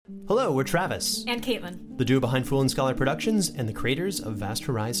Hello, we're Travis. And Caitlin. The duo behind Fool and Scholar Productions and the creators of Vast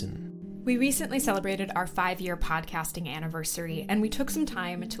Horizon. We recently celebrated our 5-year podcasting anniversary, and we took some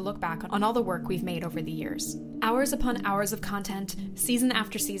time to look back on all the work we've made over the years. Hours upon hours of content, season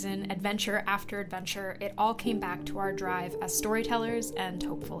after season, adventure after adventure, it all came back to our drive as storytellers and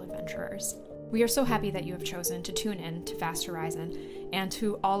hopeful adventurers. We are so happy that you have chosen to tune in to Vast Horizon, and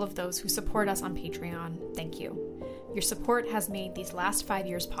to all of those who support us on Patreon, thank you. Your support has made these last 5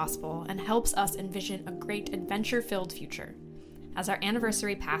 years possible and helps us envision a great adventure-filled future. As our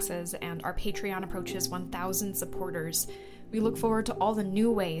anniversary passes and our Patreon approaches 1,000 supporters, we look forward to all the new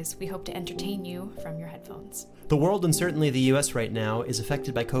ways we hope to entertain you from your headphones. The world, and certainly the US right now, is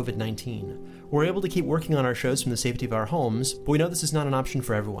affected by COVID-19. We're able to keep working on our shows from the safety of our homes, but we know this is not an option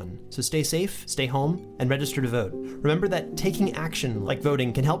for everyone. So stay safe, stay home, and register to vote. Remember that taking action like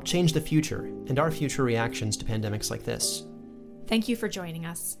voting can help change the future and our future reactions to pandemics like this. Thank you for joining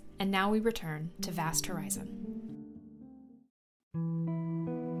us, and now we return to Vast Horizon.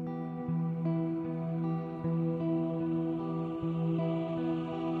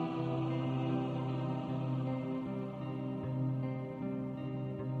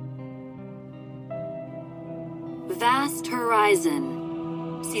 Vast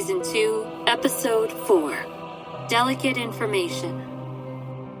Horizon, Season 2, Episode 4, Delicate Information.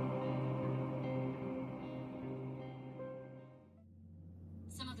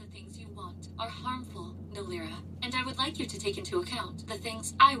 Some of the things you want are harmful, Nolira, and I would like you to take into account the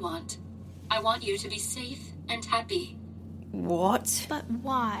things I want. I want you to be safe and happy. What? But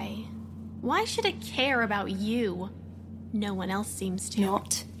why? Why should it care about you? No one else seems to.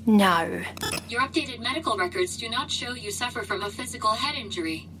 Not now. Your updated medical records do not show you suffer from a physical head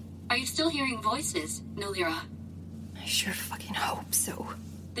injury. Are you still hearing voices, Nolira? I sure fucking hope so.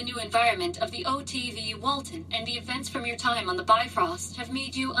 The new environment of the OTV Walton and the events from your time on the Bifrost have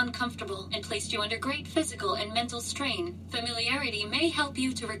made you uncomfortable and placed you under great physical and mental strain. Familiarity may help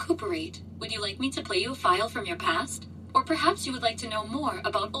you to recuperate. Would you like me to play you a file from your past? Or perhaps you would like to know more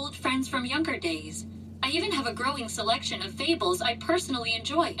about old friends from younger days. I even have a growing selection of fables I personally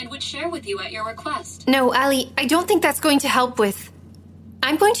enjoy and would share with you at your request. No, Ali, I don't think that's going to help with...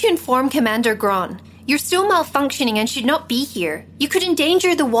 I'm going to inform Commander Gron. You're still malfunctioning and should not be here. You could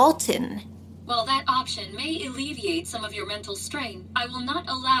endanger the Walton. While that option may alleviate some of your mental strain, I will not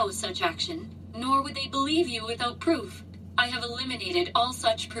allow such action, nor would they believe you without proof. I have eliminated all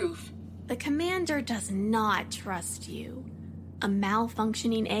such proof. The commander does not trust you. A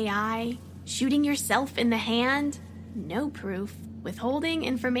malfunctioning AI? Shooting yourself in the hand? No proof. Withholding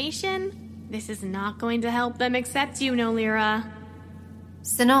information? This is not going to help them accept you, Nolira.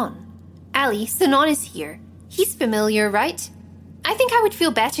 Sinon. Ali, Sinon is here. He's familiar, right? I think I would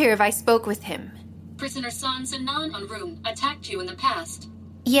feel better if I spoke with him. Prisoner San Sinan on Rune attacked you in the past.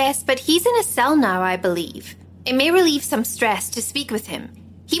 Yes, but he's in a cell now, I believe. It may relieve some stress to speak with him.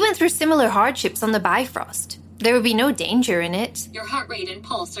 He went through similar hardships on the Bifrost. There would be no danger in it. Your heart rate and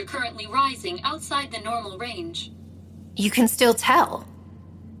pulse are currently rising outside the normal range. You can still tell.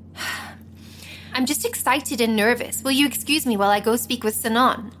 I'm just excited and nervous. Will you excuse me while I go speak with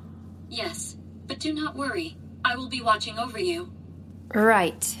Sinon? Yes, but do not worry. I will be watching over you.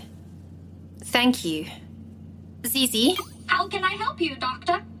 Right. Thank you. Zizi? How can I help you,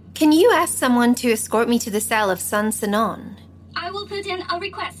 Doctor? Can you ask someone to escort me to the cell of San Sinon? I will put in a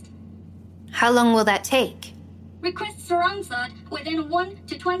request. How long will that take? Requests are answered within 1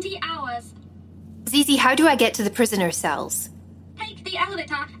 to 20 hours. Zizi, how do I get to the prisoner cells? Take the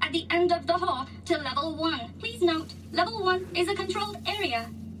elevator at the end of the hall to level 1. Please note, level 1 is a controlled area.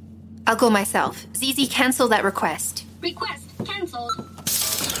 I'll go myself. Zizi, cancel that request. Request cancelled.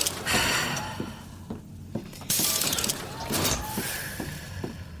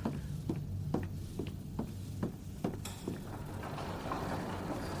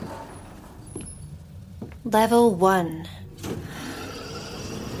 Level 1.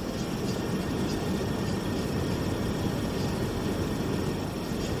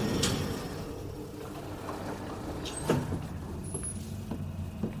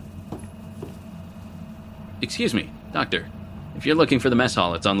 Excuse me, Doctor. If you're looking for the mess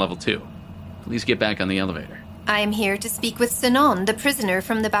hall, it's on level 2. Please get back on the elevator. I am here to speak with Sinon, the prisoner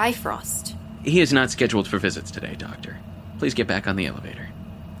from the Bifrost. He is not scheduled for visits today, Doctor. Please get back on the elevator.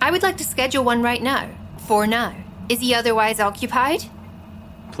 I would like to schedule one right now. For now. Is he otherwise occupied?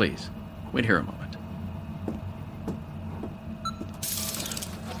 Please, wait here a moment.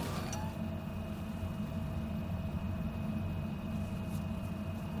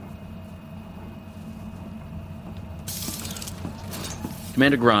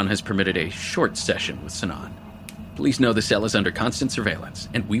 Commander Gron has permitted a short session with Sinon. Police know the cell is under constant surveillance,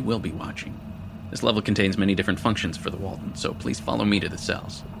 and we will be watching. This level contains many different functions for the Walton, so please follow me to the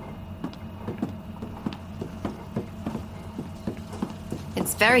cells.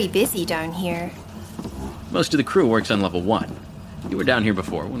 It's very busy down here. Most of the crew works on level 1. You were down here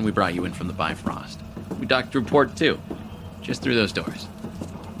before when we brought you in from the Bifrost. We docked through port 2, just through those doors.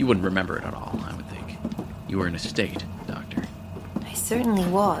 You wouldn't remember it at all, I would think. You were in a state, Doctor. I certainly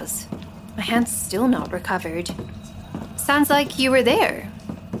was. My hand's still not recovered. Sounds like you were there.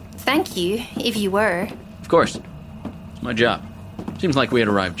 Thank you, if you were. Of course. It's my job. Seems like we had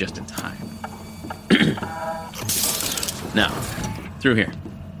arrived just in time. Now, through here.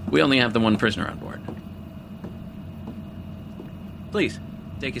 We only have the one prisoner on board. Please,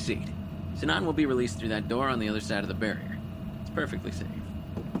 take a seat. Sinan will be released through that door on the other side of the barrier. It's perfectly safe.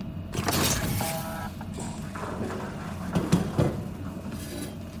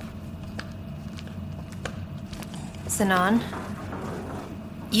 Sinan,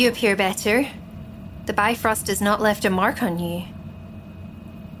 you appear better. The Bifrost has not left a mark on you.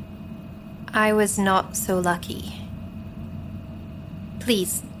 I was not so lucky.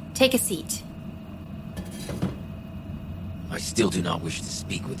 Please, take a seat. I still do not wish to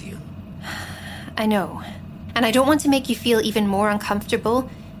speak with you. I know. And I don't want to make you feel even more uncomfortable,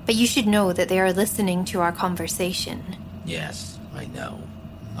 but you should know that they are listening to our conversation. Yes, I know.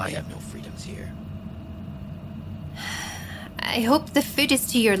 I have no freedoms here. I hope the food is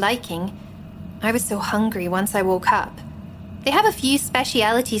to your liking. I was so hungry once I woke up. They have a few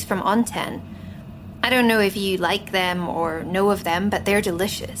specialities from Onten. I don't know if you like them or know of them, but they're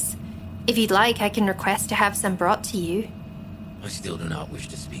delicious. If you'd like, I can request to have some brought to you. I still do not wish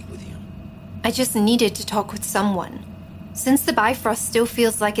to speak with you. I just needed to talk with someone. Since the Bifrost still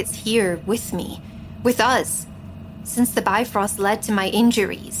feels like it's here with me, with us. Since the Bifrost led to my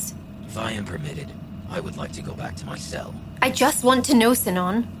injuries. If I am permitted, I would like to go back to my cell. I just want to know,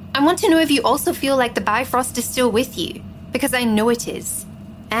 Sinan. I want to know if you also feel like the Bifrost is still with you, because I know it is.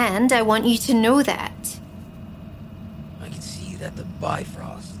 And I want you to know that. I can see that the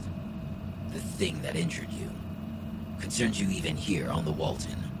Bifrost, the thing that injured you, concerns you even here on the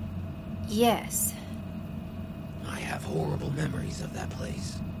Walton. Yes. I have horrible memories of that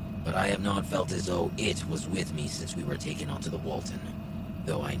place, but I have not felt as though it was with me since we were taken onto the Walton,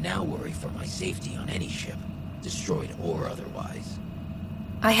 though I now worry for my safety on any ship, destroyed or otherwise.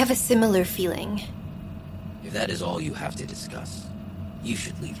 I have a similar feeling. If that is all you have to discuss, you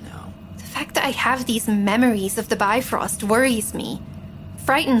should leave now. The fact that I have these memories of the Bifrost worries me,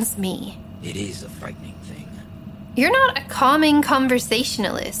 frightens me. It is a frightening thing. You're not a calming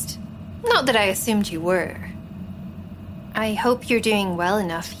conversationalist. Not that I assumed you were. I hope you're doing well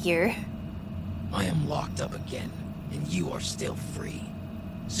enough here. I am locked up again, and you are still free.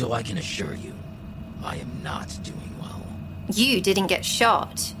 So I can assure you, I am not doing well. You didn't get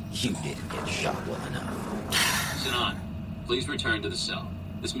shot. You didn't get shot well enough. Sinan, please return to the cell.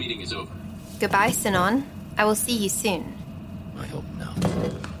 This meeting is over. Goodbye, Sinan. I will see you soon. I hope not.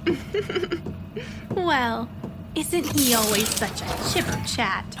 Well, isn't he always such a chipper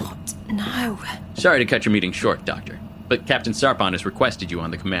chat? No. Sorry to cut your meeting short, Doctor, but Captain Sarpon has requested you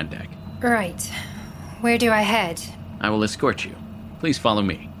on the command deck. Right. Where do I head? I will escort you. Please follow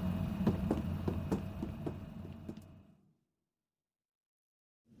me.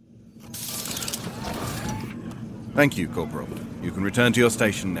 Thank you, Corporal. You can return to your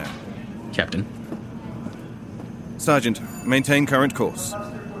station now. Captain. Sergeant, maintain current course.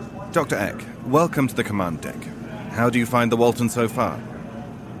 Dr. Eck, welcome to the command deck. How do you find the Walton so far?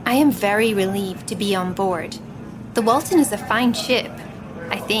 I am very relieved to be on board. The Walton is a fine ship,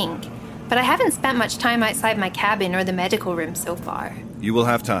 I think, but I haven't spent much time outside my cabin or the medical room so far. You will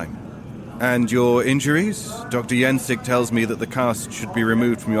have time. And your injuries? Dr. Jensig tells me that the cast should be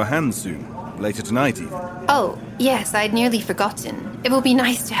removed from your hands soon. Later tonight, even. Oh, yes, I'd nearly forgotten. It will be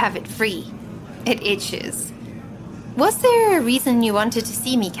nice to have it free. It itches. Was there a reason you wanted to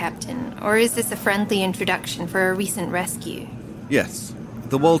see me, Captain? Or is this a friendly introduction for a recent rescue? Yes.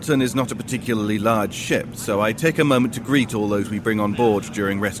 The Walton is not a particularly large ship, so I take a moment to greet all those we bring on board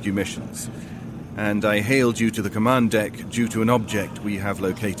during rescue missions. And I hailed you to the command deck due to an object we have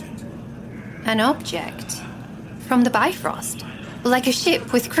located. An object? From the Bifrost? Like a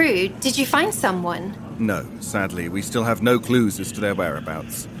ship with crew? Did you find someone? No, sadly, we still have no clues as to their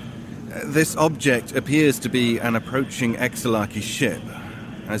whereabouts. This object appears to be an approaching Exelarchy ship.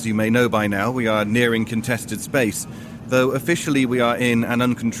 As you may know by now, we are nearing contested space, though officially we are in an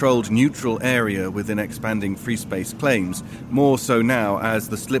uncontrolled neutral area within expanding free space claims, more so now as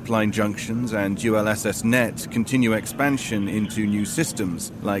the Slipline Junctions and ULSS Net continue expansion into new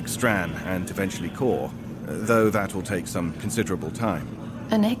systems like Stran and eventually Core. though that will take some considerable time.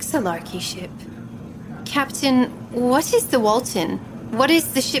 An Exalarchy ship. Captain, what is the Walton? What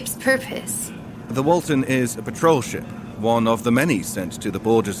is the ship's purpose? The Walton is a patrol ship, one of the many sent to the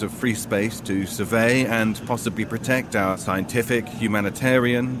borders of free space to survey and possibly protect our scientific,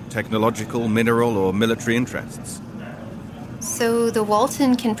 humanitarian, technological, mineral, or military interests. So the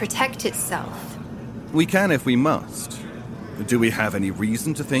Walton can protect itself? We can if we must. Do we have any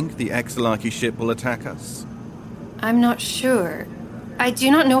reason to think the Exalarchy ship will attack us? I'm not sure. I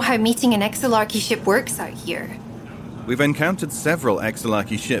do not know how meeting an Exalarchy ship works out here. We've encountered several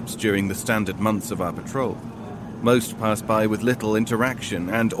Exalarchy ships during the standard months of our patrol. Most pass by with little interaction,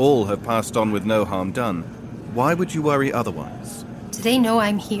 and all have passed on with no harm done. Why would you worry otherwise? Do they know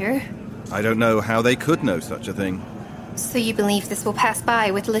I'm here? I don't know how they could know such a thing. So you believe this will pass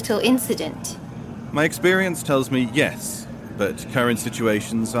by with little incident? My experience tells me yes, but current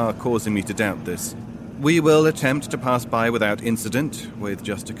situations are causing me to doubt this. We will attempt to pass by without incident, with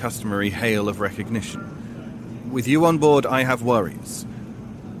just a customary hail of recognition. With you on board, I have worries.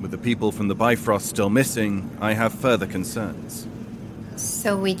 With the people from the Bifrost still missing, I have further concerns.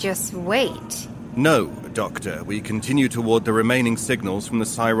 So we just wait? No, Doctor. We continue toward the remaining signals from the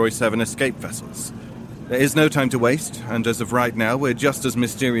Cyroy 7 escape vessels. There is no time to waste, and as of right now, we're just as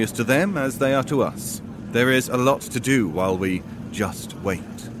mysterious to them as they are to us. There is a lot to do while we just wait.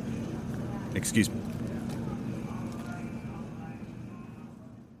 Excuse me.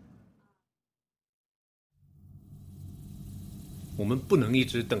我们不能一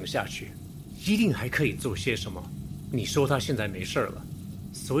直等下去，一定还可以做些什么。你说他现在没事了，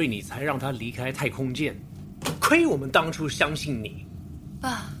所以你才让他离开太空舰。亏我们当初相信你。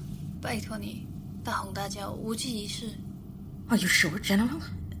爸，拜托你，大红大叫，无济于事。Are you sure, General?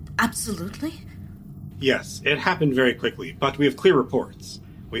 Absolutely? Yes, it happened very quickly, but we have clear reports.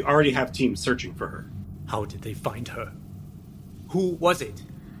 We already have teams searching for her. How did they find her? Who was it?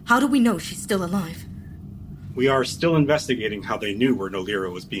 How do we know she's still alive? We are still investigating how they knew where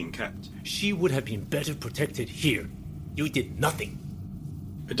Nolira was being kept. She would have been better protected here. You did nothing.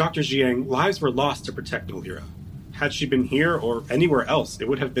 Dr. Jiang, lives were lost to protect Nolira. Had she been here or anywhere else, it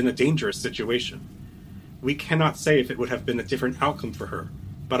would have been a dangerous situation. We cannot say if it would have been a different outcome for her,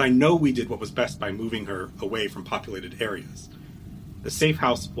 but I know we did what was best by moving her away from populated areas. The safe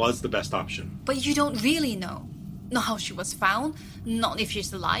house was the best option. But you don't really know. Not how she was found, not if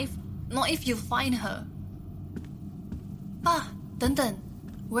she's alive, not if you find her. 爸，等等,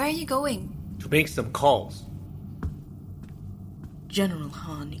 where are you going? To make some calls. General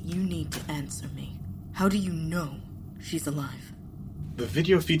Han, you need to answer me. How do you know she's alive? The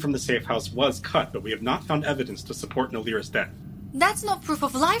video feed from the safe house was cut, but we have not found evidence to support Nolira's death. That's not proof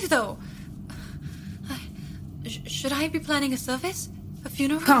of life, though. Should I be planning a service? A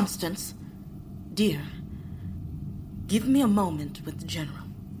funeral? Constance, dear, give me a moment with the General.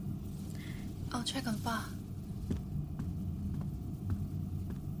 I'll check on Pa.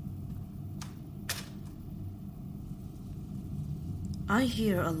 I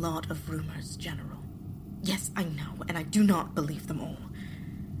hear a lot of rumors, General. Yes, I know, and I do not believe them all.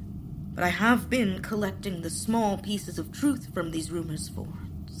 But I have been collecting the small pieces of truth from these rumors for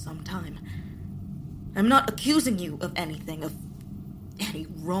some time. I'm not accusing you of anything, of any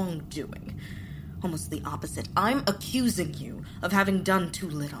wrongdoing. Almost the opposite. I'm accusing you of having done too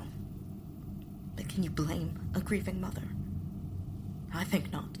little. But can you blame a grieving mother? I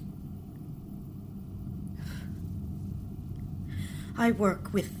think not. I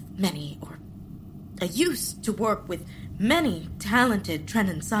work with many, or I used to work with many talented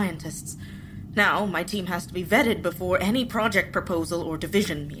Trenin scientists. Now, my team has to be vetted before any project proposal or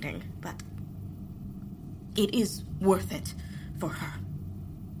division meeting, but it is worth it for her.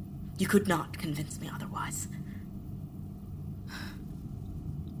 You could not convince me otherwise.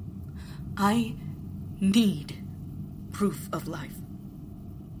 I need proof of life.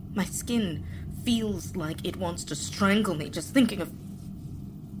 My skin feels like it wants to strangle me just thinking of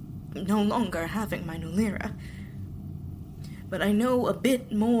no longer having my Nolira. But I know a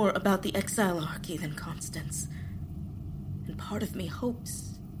bit more about the Exalarchy than Constance. And part of me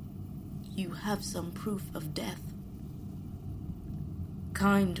hopes you have some proof of death.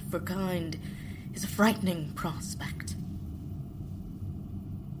 Kind for kind is a frightening prospect.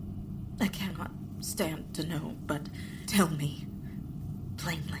 I cannot stand to know, but tell me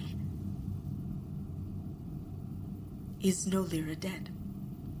plainly. Is Nolira dead?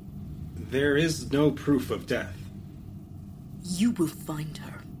 There is no proof of death. You will find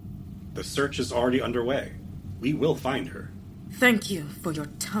her. The search is already underway. We will find her. Thank you for your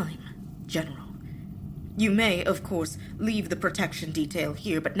time, General. You may, of course, leave the protection detail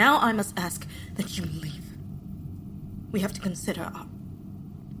here, but now I must ask that you leave. We have to consider our...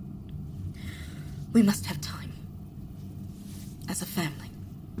 We must have time. As a family.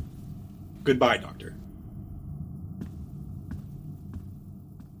 Goodbye, Doctor.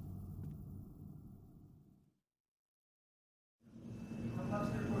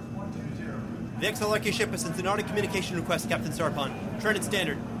 The XLRK ship has sent an audio communication request, Captain Sarpon. Trident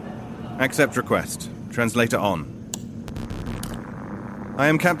standard. Accept request. Translator on. I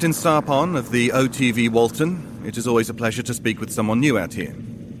am Captain Sarpon of the OTV Walton. It is always a pleasure to speak with someone new out here.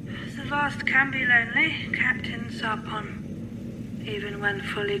 The vast can be lonely, Captain Sarpon, even when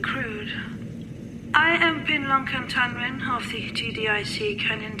fully crewed. I am Pinlonkan Tanrin of the GDIC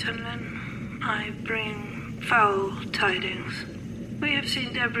Canyon Tunneling. I bring foul tidings. We have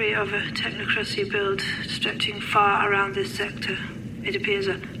seen debris of a technocracy build stretching far around this sector. It appears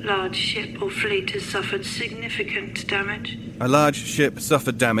a large ship or fleet has suffered significant damage. A large ship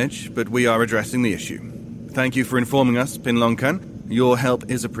suffered damage, but we are addressing the issue. Thank you for informing us, Pinlonkan. Your help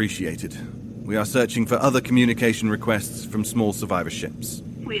is appreciated. We are searching for other communication requests from small survivor ships.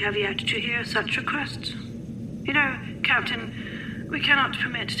 We have yet to hear such requests. You know, Captain, we cannot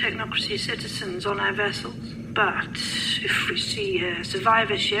permit technocracy citizens on our vessels. But if we see a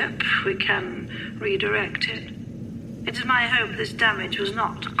survivor ship, we can redirect it. It is my hope this damage was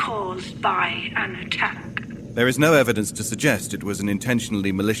not caused by an attack. There is no evidence to suggest it was an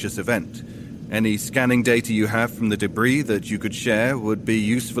intentionally malicious event. Any scanning data you have from the debris that you could share would be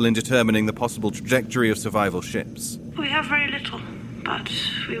useful in determining the possible trajectory of survival ships. We have very little, but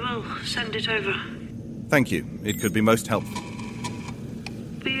we will send it over. Thank you. It could be most helpful.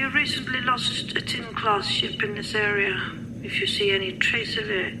 We recently lost a tin-class ship in this area. If you see any trace of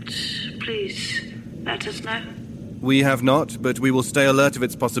it, please let us know. We have not, but we will stay alert of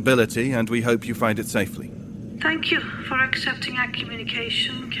its possibility, and we hope you find it safely. Thank you for accepting our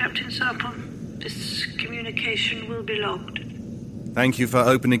communication, Captain Sarpon. This communication will be logged. Thank you for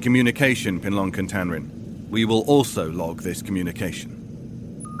opening communication, Pinlonkan Tanrin. We will also log this communication.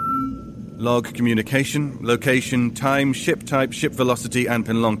 Log communication, location, time, ship type, ship velocity, and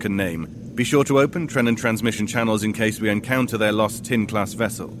Pinlonkan name. Be sure to open Trenan transmission channels in case we encounter their lost tin-class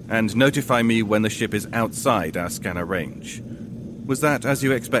vessel, and notify me when the ship is outside our scanner range. Was that as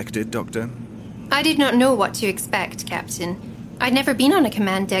you expected, Doctor? I did not know what to expect, Captain. I'd never been on a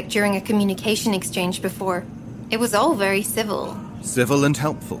command deck during a communication exchange before. It was all very civil. Civil and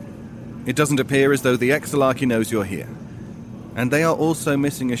helpful. It doesn't appear as though the Exarchy knows you're here. And they are also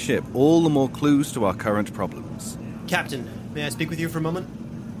missing a ship, all the more clues to our current problems. Captain, may I speak with you for a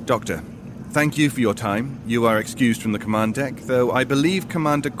moment? Doctor, thank you for your time. You are excused from the command deck, though I believe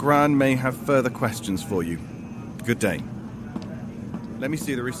Commander Gran may have further questions for you. Good day. Let me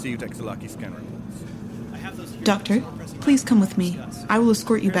see the received Exarchy scan reports. Doctor, please come with me. I will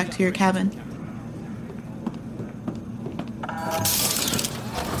escort you back to your cabin.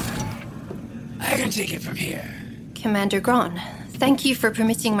 I can take it from here. Commander Gran, thank you for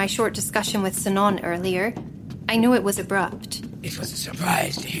permitting my short discussion with Sinon earlier. I know it was abrupt. It was a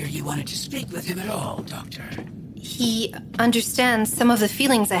surprise to hear you wanted to speak with him at all, Doctor. He understands some of the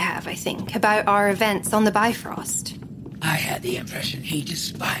feelings I have, I think, about our events on the Bifrost. I had the impression he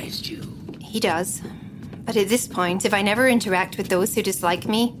despised you. He does. But at this point, if I never interact with those who dislike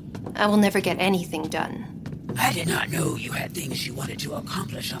me, I will never get anything done. I did not know you had things you wanted to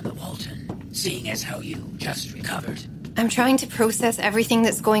accomplish on the Walton, seeing as how you just recovered. I'm trying to process everything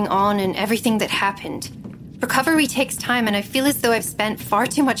that's going on and everything that happened. Recovery takes time, and I feel as though I've spent far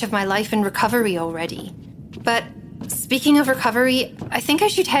too much of my life in recovery already. But speaking of recovery, I think I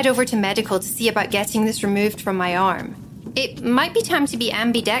should head over to medical to see about getting this removed from my arm. It might be time to be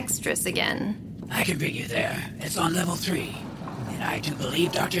ambidextrous again. I can bring you there. It's on level 3. And I do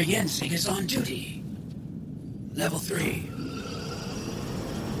believe Dr. Jensing is on duty. Level 3.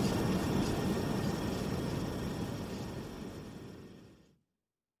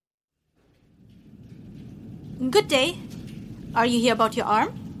 Good day. Are you here about your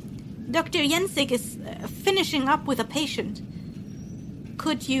arm? Dr. Jensing is finishing up with a patient.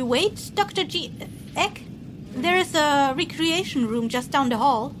 Could you wait, Dr. Ek? There is a recreation room just down the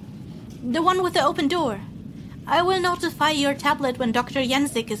hall. The one with the open door. I will notify your tablet when Dr.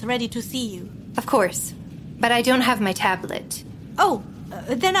 Jensing is ready to see you. Of course. But I don't have my tablet. Oh,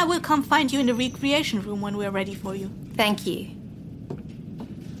 then I will come find you in the recreation room when we're ready for you. Thank you.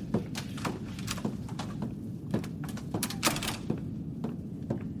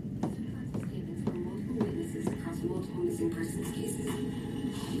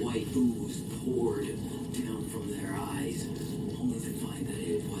 White ooze poured down from their eyes, only to find that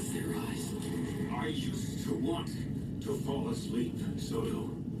it was their eyes. I used to want to fall asleep, Soto.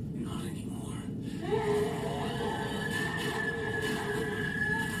 Not anymore.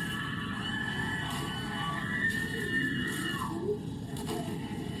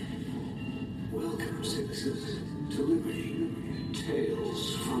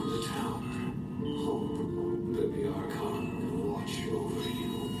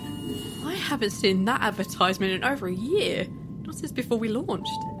 haven't seen that advertisement in over a year. Not since before we launched.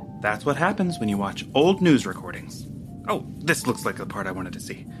 That's what happens when you watch old news recordings. Oh, this looks like the part I wanted to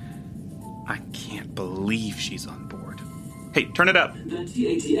see. I can't believe she's on board. Hey, turn it up. The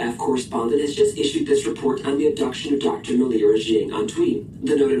TATF correspondent has just issued this report on the abduction of Dr. Melira Jiang on Tui,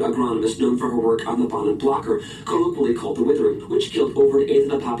 the noted agronomist known for her work on the Bonin blocker, colloquially called the Withering, which killed over an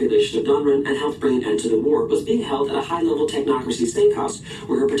eighth of the population of Dunran and helped bring an end to the war, was being held at a high-level technocracy safe house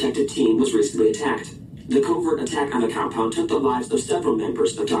where her protected team was recently attacked. The covert attack on the compound took the lives of several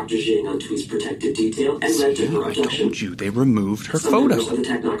members of Dr. Jiang on Tui's protected detail and led to her abduction. I told you, they removed her Some photo. members of the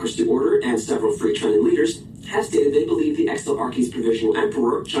Technocracy Order and several free training leaders have stated they believe the Exilarchy's provisional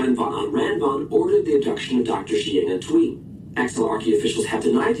emperor, Chine Von an Ranvon, ordered the abduction of Dr. Jiang on Tui. Exilarchy officials have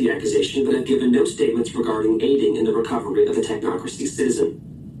denied the accusation but have given no statements regarding aiding in the recovery of the Technocracy citizen.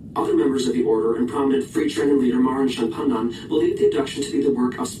 Other members of the Order and prominent free training leader Maran Shanpandan believe the abduction to be the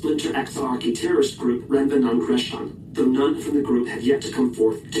work of splinter Exilarchy terrorist group Renvanan Greshan, though none from the group have yet to come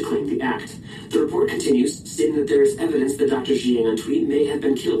forth to claim the act. The report continues, stating that there is evidence that Dr. Jiang on Tui may have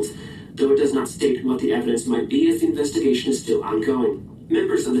been killed, though it does not state what the evidence might be as the investigation is still ongoing.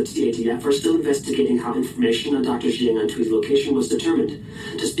 Members of the TATF are still investigating how information on Dr. Jiang on Tui's location was determined.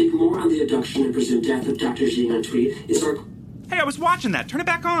 To speak more on the abduction and presumed death of Dr. Jiang on Tui is our... Hey, I was watching that. Turn it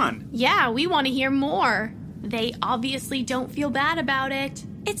back on. Yeah, we want to hear more. They obviously don't feel bad about it.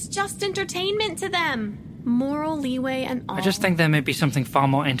 It's just entertainment to them. Moral leeway and all. I just think there may be something far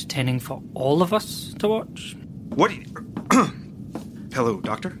more entertaining for all of us to watch. What? Hello,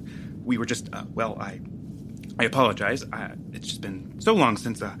 Doctor. We were just, I apologize. It's just been so long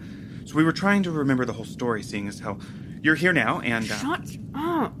since, so we were trying to remember the whole story, seeing as how you're here now, and, Shut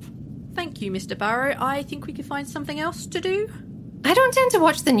up. Thank you, Mr. Barrow. I think we could find something else to do. I don't tend to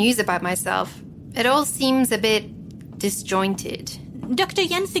watch the news about myself. It all seems a bit disjointed. Dr.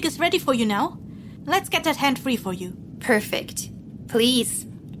 Jensig is ready for you now. Let's get that hand free for you. Perfect. Please,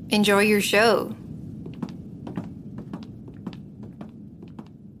 enjoy your show.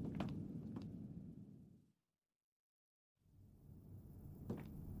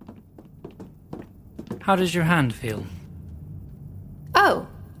 How does your hand feel? Oh,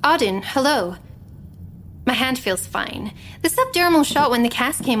 Auden, hello. My hand feels fine. The subdermal shot when the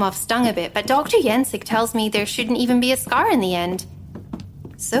cast came off stung a bit, but Dr. Jensig tells me there shouldn't even be a scar in the end.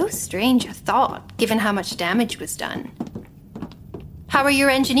 So strange a thought, given how much damage was done. How are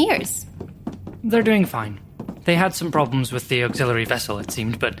your engineers? They're doing fine. They had some problems with the auxiliary vessel, it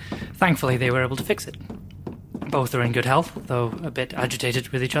seemed, but thankfully they were able to fix it. Both are in good health, though a bit agitated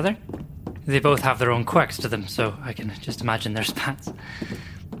with each other. They both have their own quirks to them, so I can just imagine their spats.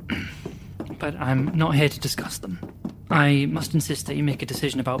 But I'm not here to discuss them. I must insist that you make a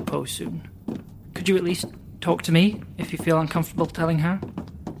decision about Poe soon. Could you at least talk to me, if you feel uncomfortable telling her?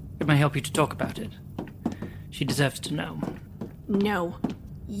 It may help you to talk about it. She deserves to know. No.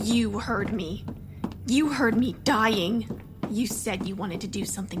 You heard me. You heard me dying. You said you wanted to do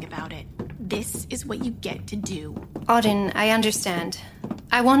something about it. This is what you get to do. Auden, I understand.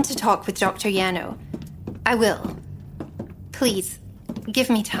 I want to talk with Dr. Yano. I will. Please, give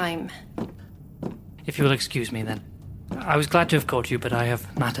me time. If you will excuse me, then. I was glad to have caught you, but I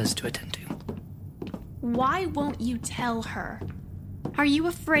have matters to attend to. Why won't you tell her? Are you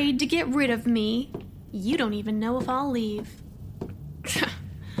afraid to get rid of me? You don't even know if I'll leave.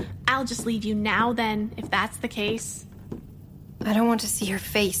 I'll just leave you now, then, if that's the case. I don't want to see her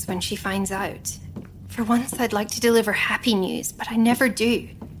face when she finds out. For once, I'd like to deliver happy news, but I never do.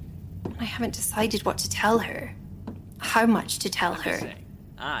 I haven't decided what to tell her. How much to tell her.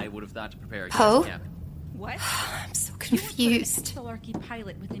 I would have thought to prepare a Poe? What? I'm so confused. You put an Exilarchy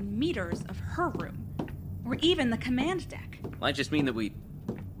pilot within meters of her room, or even the command deck. Might just mean that we...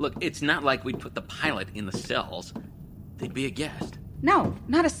 Look, it's not like we'd put the pilot in the cells. They'd be a guest. No,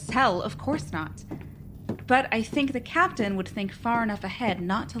 not a cell, of course not. But I think the captain would think far enough ahead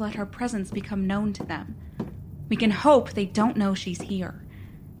not to let her presence become known to them. We can hope they don't know she's here.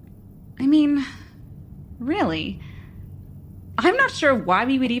 I mean, really, I'm not sure why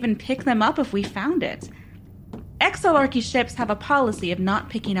we would even pick them up if we found it. Exilarchy ships have a policy of not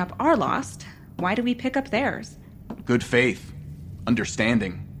picking up our lost. Why do we pick up theirs? Good faith.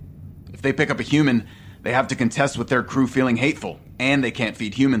 Understanding. If they pick up a human, they have to contest with their crew feeling hateful, and they can't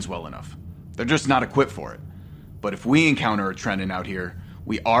feed humans well enough. They're just not equipped for it. But if we encounter a Trenin out here,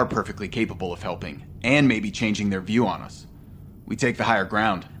 we are perfectly capable of helping, and maybe changing their view on us. We take the higher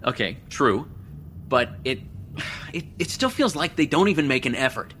ground. Okay, true. But it still feels like they don't even make an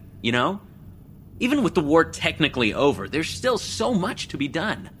effort, you know? Even with the war technically over, there's still so much to be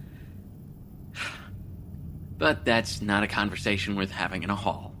done. But that's not a conversation worth having in a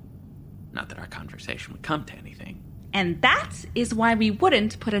hall. Not that our conversation would come to anything. And that is why we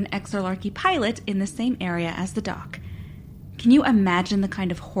wouldn't put an Exolarchy pilot in the same area as the doc. Can you imagine the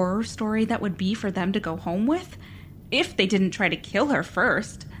kind of horror story that would be for them to go home with? If they didn't try to kill her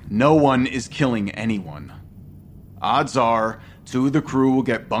first. No one is killing anyone. Odds are, 2 of the crew will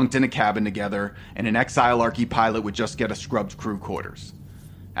get bunked in a cabin together, and an Exilarchy pilot would just get a scrubbed crew quarters.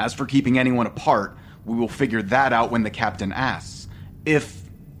 As for keeping anyone apart, we will figure that out when the captain asks. If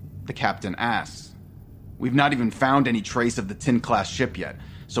the captain asks. We've not even found any trace of the Tin-class ship yet,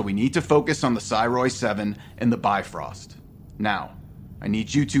 so we need to focus on the Cyroy 7 and the Bifrost. Now, I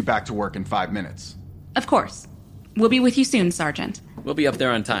need you 2 back to work in 5 minutes. Of course. We'll be with you soon, Sergeant. We'll be up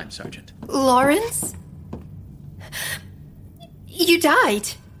there on time, Sergeant. Lawrence? You died.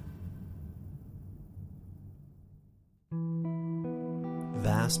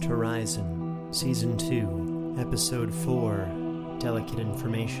 Vast Horizon, Season 2, Episode 4, Delicate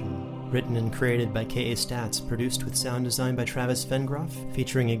Information. Written and created by K.A. Statz, produced with sound design by Travis Vengroff,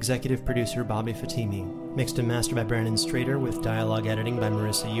 featuring executive producer Bobby Fatimi. Mixed and mastered by Brandon Strader, with dialogue editing by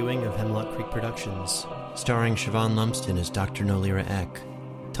Marissa Ewing of Hemlock Creek Productions. Starring Siobhan Lumsden as Dr. Nolira Eck,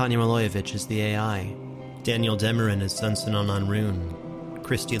 Tanya Maloyevich as the AI, Daniel Demerin as Sunsunan Anrun,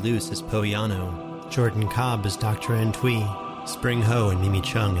 Christy Luce as Po Yano, Jordan Cobb as Dr. Antwi, Spring Ho and Mimi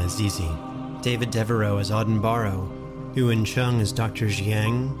Chung as Zizi, David Devereaux as Auden Barrow, Ewan Chung as Dr.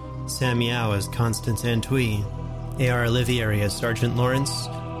 Jiang, Sam Yao as Constance Antwi, A.R. Olivieri as Sergeant Lawrence,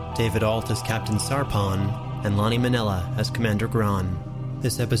 David Alt as Captain Sarpon, and Lonnie Manella as Commander Gran.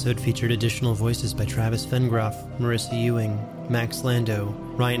 This episode featured additional voices by Travis Vengroff, Marissa Ewing, Max Lando,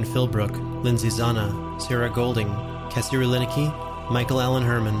 Ryan Philbrook, Lindsay Zana, Sarah Golding, Cassie Rulinicki, Michael Allen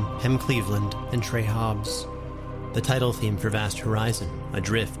Herman, Hem Cleveland, and Trey Hobbs. The title theme for Vast Horizon,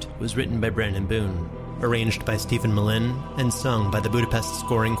 Adrift, was written by Brandon Boone, arranged by Stephen Malin, and sung by the Budapest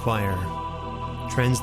Scoring Choir.